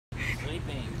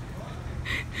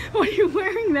What are you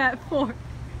wearing that for?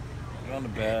 Going to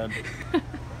bed.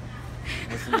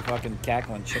 Listen to fucking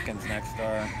cackling chickens next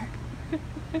door.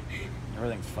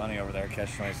 Everything's funny over there,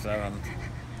 Catch 27.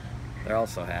 They're all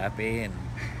so happy and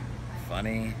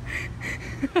funny.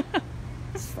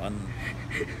 It's fun.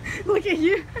 Look at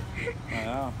you. I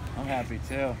know. I'm happy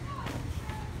too.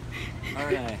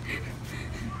 Aren't I?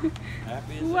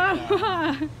 Happy as I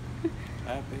am.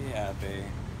 Happy.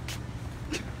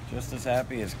 Just as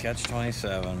happy as Catch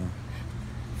 27.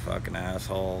 Fucking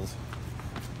assholes.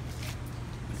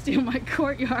 Steal my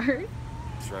courtyard.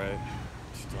 That's right.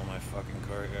 Still my fucking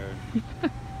courtyard.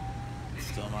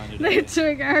 Still mine They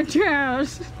today. took our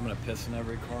trash. I'm gonna piss in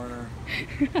every corner.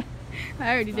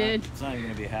 I already did. It's not even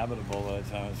gonna be habitable by the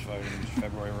time it's fucking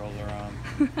February rolls around.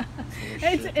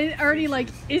 It already like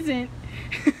isn't.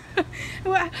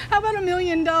 Well, how about $1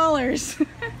 million? I'm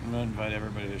gonna invite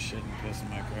everybody to shit and piss in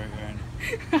my courtyard.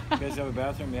 You guys have a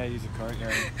bathroom? Yeah, use the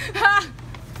courtyard.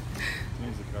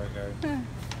 Use the courtyard.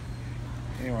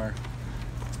 Anywhere.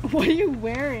 What are you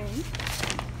wearing?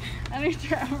 I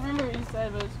don't remember what you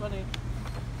said, but it's funny.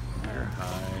 You're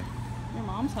high. Your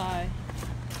mom's high.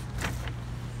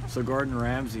 So Gordon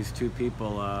Ramsay's two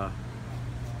people,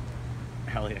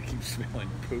 Ellie, I keep smelling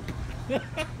poop.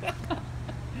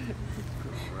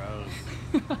 Gross.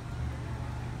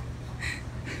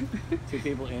 Two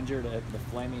people injured at the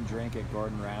Flaming Drink at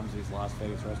Gordon Ramsay's Las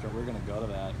Vegas restaurant. We're gonna go to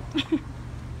that.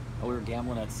 Oh, we were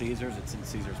gambling at Caesars. It's in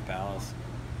Caesar's Palace.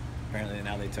 Apparently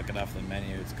now they took it off the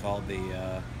menu. It's called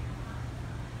the,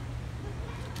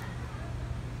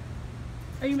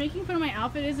 Are you making fun of my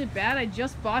outfit? Is it bad? I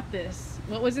just bought this.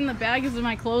 What was in the bag is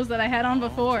my clothes that I had on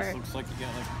before. It looks like you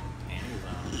got like panties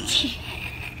on.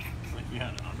 Like you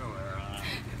had underwear on.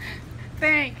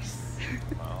 Thanks.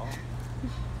 Well,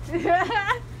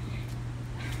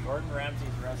 Gordon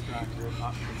Ramsay's restaurant group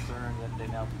not concerned that they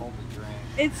now pulled the drink.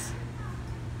 It's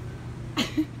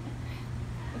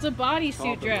a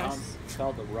bodysuit dress. It's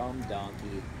called the Rum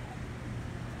Donkey.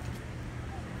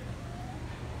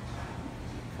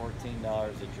 $14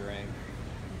 a drink.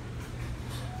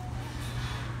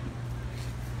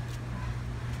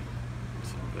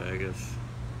 It's in Vegas.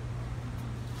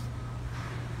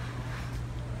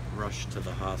 Rush to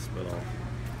the hospital.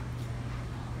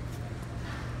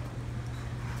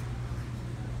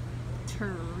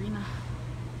 Tarina.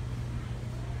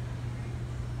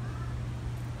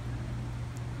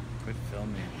 Quit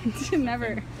filming.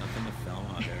 Never. Nothing to film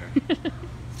out here.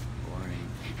 Boring.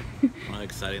 Want an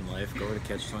exciting life? Go over to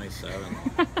Catch 27.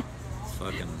 It's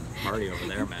fucking party over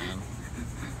there, man.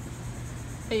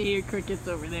 I hear crickets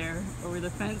over there, over the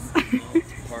fence. Well,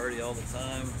 it's party all the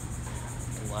time.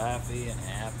 They're laughy and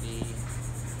happy.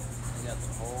 They got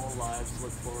their whole lives to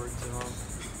look forward to.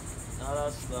 Not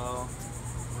us, though.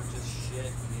 We're just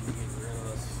shit. We need to get rid of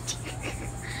us.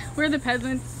 We're the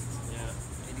peasants. Yeah,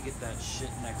 need to get that shit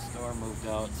next door moved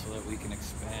out so that we can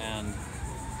expand.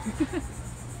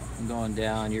 I'm going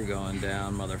down, you're going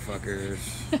down, motherfuckers.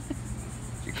 Did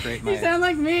you create my... You sound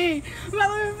like me,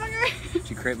 motherfucker. Did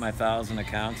you create my 1,000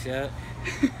 accounts yet?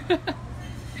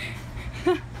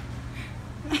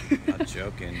 Not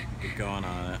joking. Get going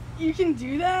on it. You can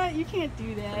do that? You can't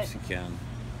do Of that. course you can.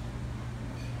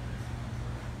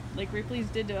 Like Ripley's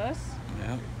did to us?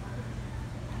 Yeah.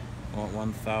 I want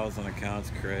 1,000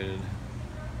 accounts created.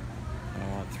 I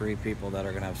want 3 people that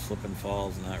are going to have slip and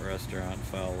falls in that restaurant and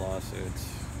file lawsuits.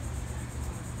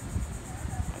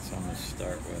 That's what I'm going to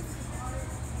start with.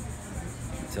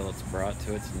 Until it's brought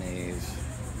to its knees.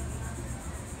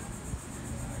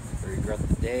 I regret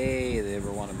the day they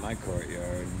ever wanted my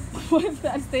courtyard. What if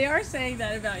that's, they are saying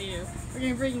that about you. We're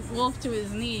gonna bring Wolf to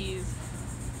his knees.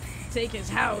 Take his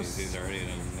house. He's already in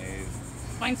his knees.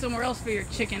 Find somewhere else for your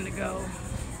chicken to go.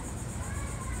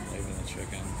 Leaving the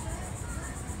chicken.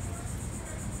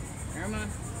 Irma.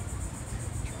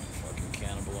 Trying to fucking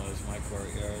cannibalize my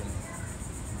courtyard.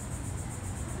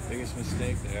 Biggest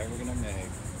mistake they're ever gonna make.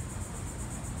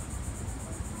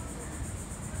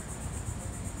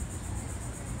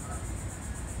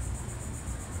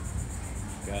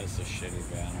 God, it's a shitty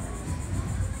banner.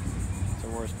 It's the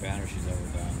worst banner she's ever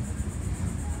done.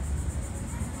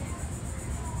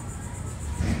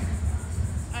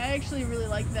 I actually really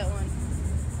like that one.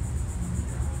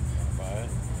 Buy it?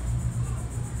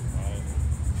 Buy it.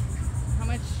 How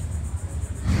much?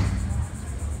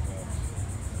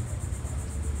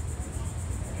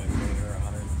 I paid her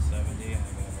 $170 and I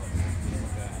got about 15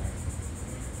 banners.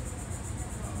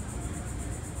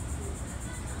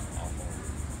 Awful.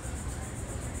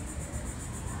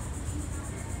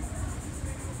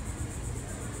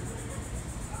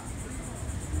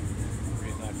 The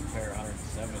reason I have to pay her $170 is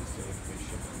because they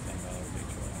ship them $10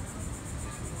 each way.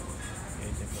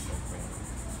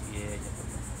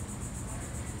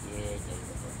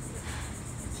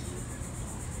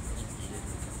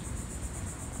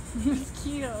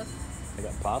 Mosquitoes. I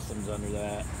got possums under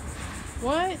that.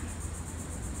 What?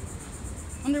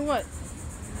 Under what?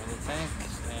 Under the tank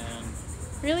stand.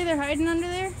 Really? They're hiding under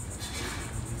there?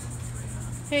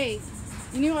 Hey,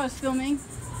 you knew I was filming.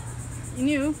 You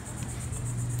knew.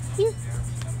 Here.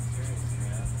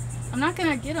 I'm not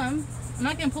gonna get them. I'm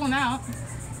not gonna pull them out.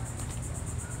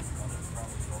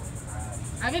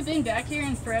 I haven't been back here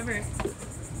in forever.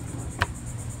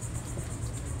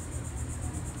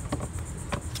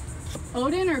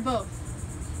 Odin or both?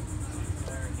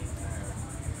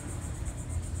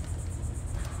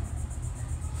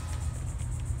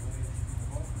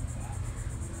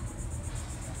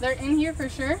 They're in here for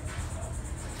sure.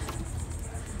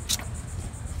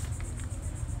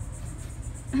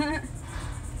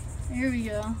 Here we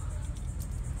go.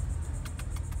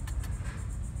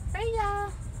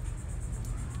 Freya!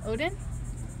 Odin?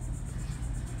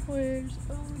 Where's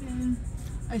Odin?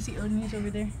 I see Odin, he's over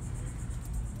there.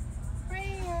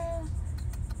 Freya!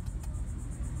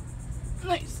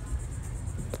 Nice!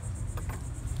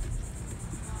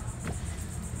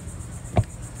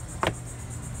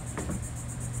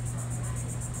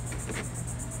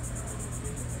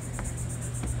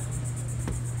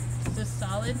 Is this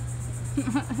solid?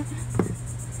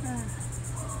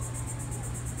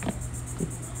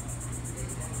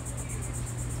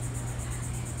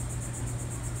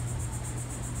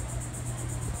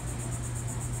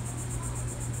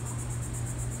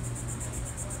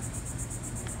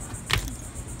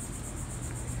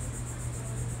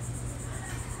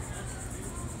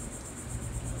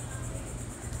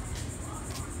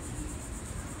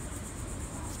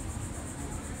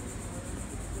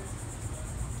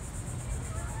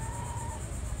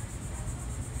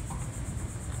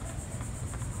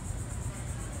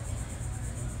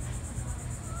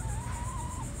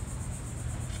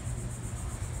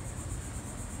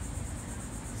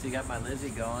 So you got my Lizzie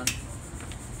going.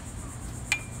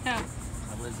 Yeah.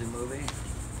 My Lizzie movie.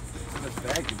 In this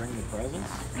bag, you bring me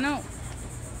presents? No.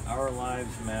 Our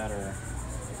lives matter.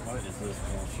 What is this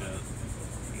bullshit?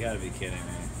 You gotta be kidding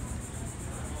me.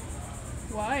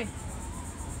 Why?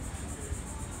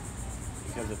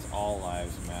 Because it's all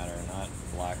lives matter, not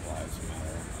Black Lives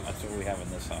Matter. That's what we have in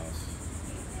this house.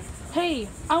 Hey,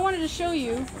 I wanted to show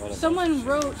you. What is Someone that?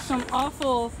 wrote some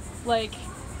awful, like,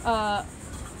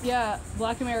 yeah,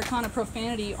 Black Americana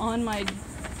profanity on my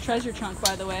treasure trunk,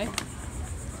 by the way.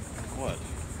 What?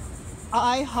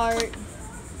 I heart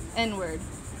N-word.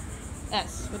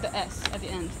 S, with the S at the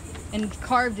end. And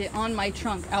carved it on my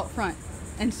trunk out front.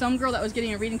 And some girl that was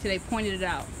getting a reading today pointed it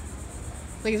out.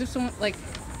 Like, as if someone, like,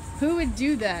 who would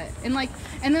do that? And, like,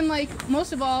 and then, like,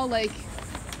 most of all, like,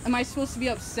 am I supposed to be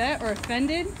upset or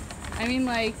offended? I mean,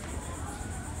 like,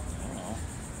 I don't know.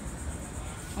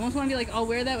 I almost want to be like, I'll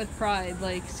wear that with pride.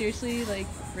 Like, seriously, like,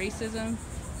 racism?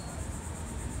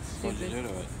 What'd you Stupid. do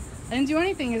to it? I didn't do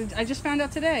anything. I just found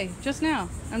out today. Just now.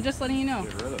 I'm just letting you know.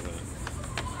 Get rid of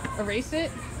it. Erase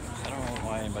it? I don't know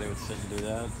why anybody would sit and do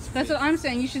that. That's what I'm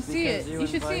saying. You should see it. Because You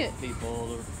should see it. people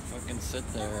to fucking sit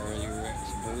there at your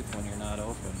booth when you're not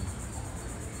open.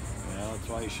 You know, that's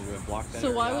why you should block that.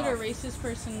 So why would a area off. racist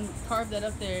person carve that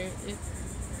up there? It,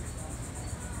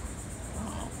 I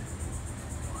don't know.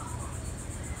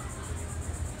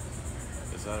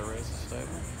 Is that a racist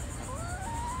statement?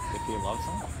 If he loves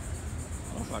them?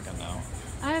 I don't fucking know.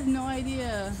 I have no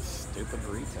idea. Stupid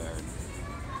retard.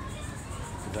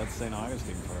 But that's St.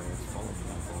 Augustine for you. It's full of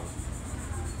mentals.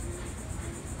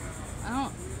 I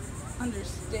don't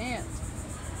understand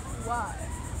why.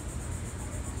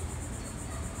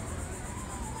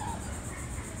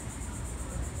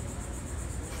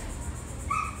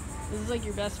 This is like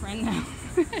your best friend now.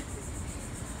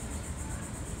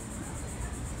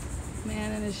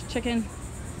 Man and his chicken.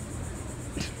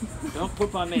 Don't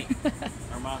poop on me.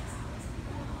 Irma.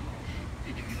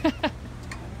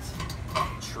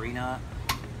 Tree knot.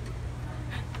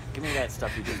 Give me that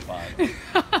stuff you just bought.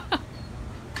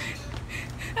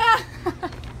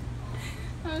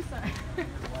 I'm sorry.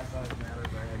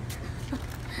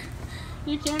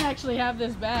 You can actually have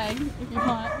this bag if you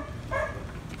want.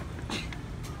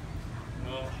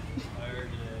 Oh, tired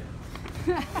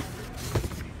today.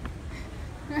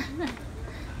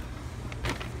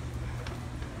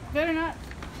 Better not,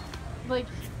 like,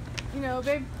 you know,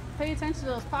 babe, pay attention to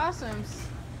those possums.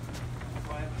 That's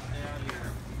why I have to stay out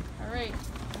here. Alright,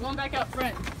 I'm going back out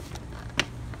front.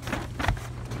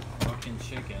 Fucking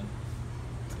chicken.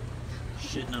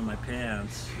 Shitting on my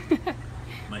pants.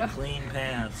 My clean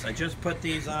pants. I just put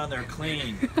these on, they're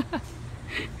clean.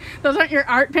 Those aren't your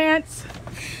art pants?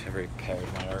 Every pair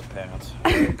of my art pants.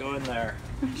 Alright, go in there.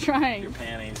 I'm trying. Your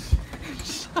panties.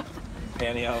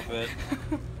 Panty outfit.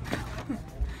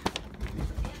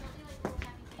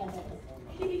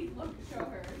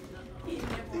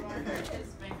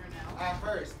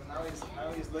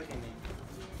 look at me.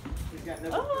 He's got no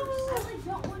Oh. purse. I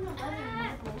don't want to let him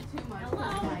nibble too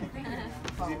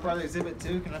much. Is he part of exhibit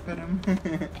 2? Can I pet him? I'm a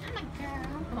girl.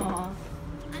 Aw.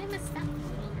 I'm a stuffed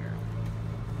little girl.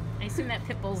 I assume that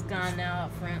pit bull's gone now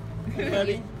up front. Hey,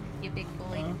 buddy. You big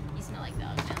boy. Huh? You smell like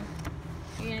dog now.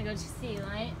 You're gonna go see,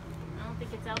 right? I don't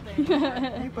think it's out there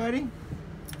anymore. Hey, buddy.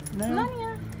 No.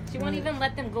 Melania. She won't even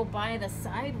let them go by the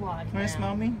sidewalk Can now. you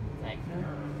smell me? Like,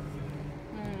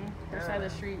 Other side of the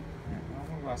street. I'm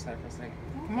gonna go outside for a second.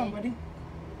 Come on, buddy.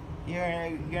 You're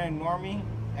gonna ignore me?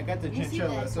 I got the You see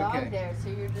chinchilla. that It's dog okay. there, so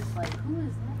you're just like, who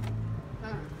is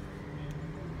that?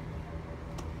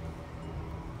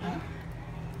 Huh?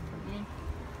 Me?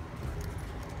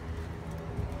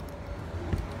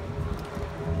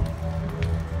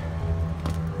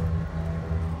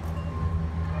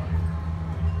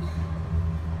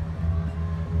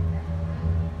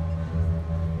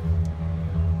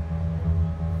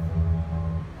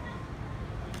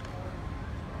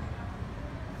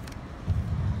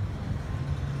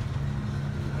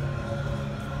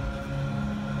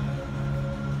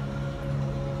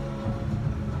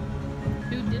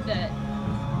 Who did that?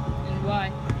 And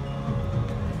why?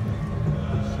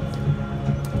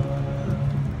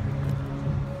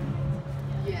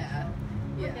 Yeah.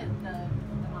 look at the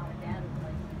mom and dad look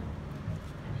like.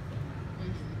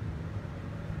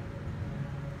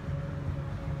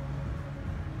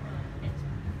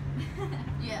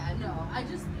 Yeah, no. I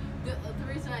just the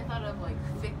reason I thought of like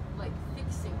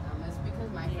fixing them is because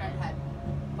my friend had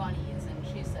bunnies and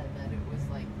she said that it was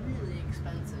like really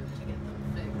expensive to get them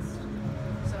fixed.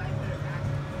 So I put it back.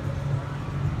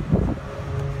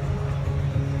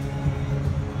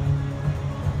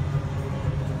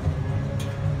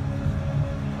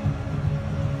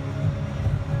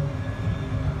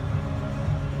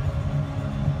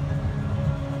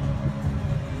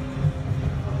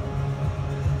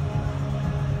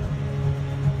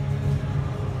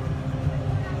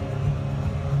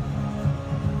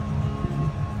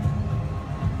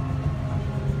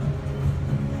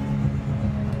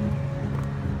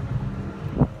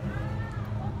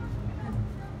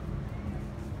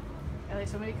 I like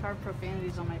somebody carved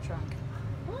profanities on my trunk.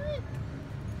 What?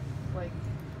 Like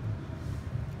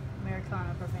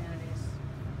Americana profanities.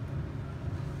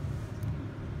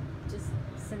 Just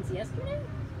since yesterday?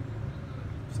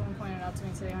 Someone pointed out to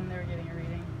me today when they were getting a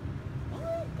reading.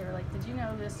 What? They were like, did you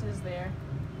know this is there?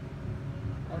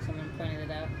 Oh, someone pointed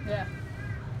it out. Yeah.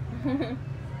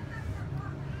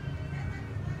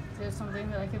 There's something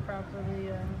that I could properly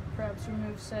perhaps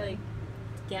remove said. Like,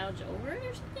 gouge over it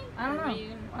or something? I don't Or know. were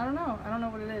you- I don't know. I don't know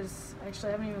what it is. Actually,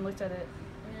 I haven't even looked at it.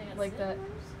 Maybe they got Like that.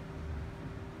 scissors?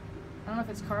 I don't know if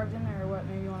it's carved in there or what.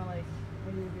 Maybe you want to like,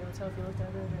 maybe you'd be able to tell if you looked at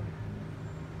it. Or...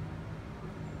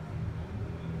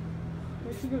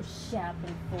 What you go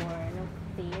shopping for? No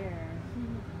fear.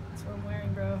 That's what I'm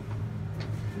wearing, bro.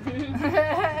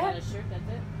 Got a shirt, that's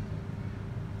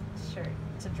it? Shirt.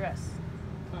 It's a dress.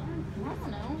 Huh. I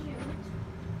don't know.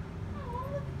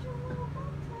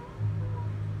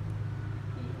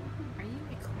 Are you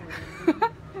recording?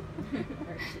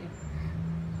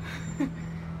 Aren't you?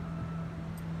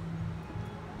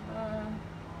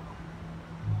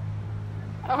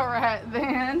 All right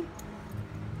then.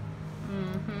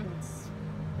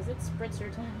 Mm-hmm. Is it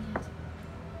spritzer time yet?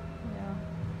 Yeah.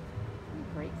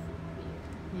 Grapefruit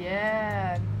beer.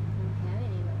 Yeah. Okay.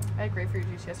 I had grapefruit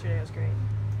juice yesterday. It was great.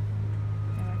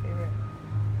 Yeah, my favorite.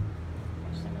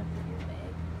 There's some up in your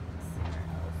bag. Somewhere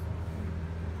else.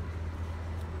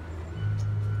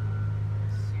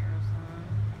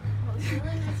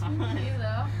 Zero's on. Well, you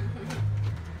though.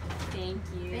 Thank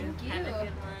you. Thank Have a you.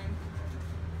 good one.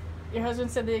 Your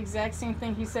husband said the exact same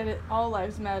thing. He said it. All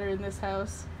lives matter in this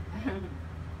house.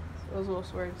 Those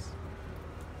wolf's words.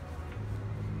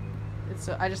 It's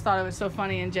so, I just thought it was so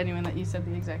funny and genuine that you said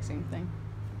the exact same thing.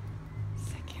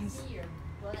 Seconds. Your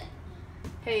butt.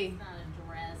 Hey,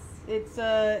 It's not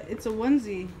a dress. it's a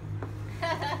onesie.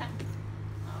 Oh,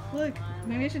 Look, my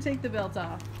maybe I should take the belt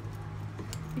off.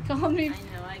 He called me. I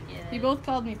know, I get it. You both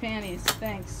called me panties.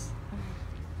 Thanks.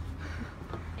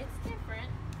 It's different.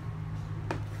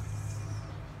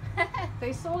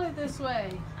 They sold it this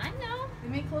way. I know. They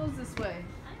make clothes this way.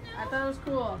 I I know. thought it was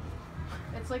cool.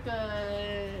 It's like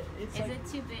a. It's Is like, it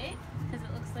too big? Because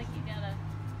it looks like you got a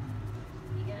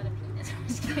penis. I'm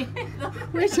just kidding.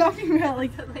 What are you talking about?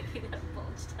 Like, Like you got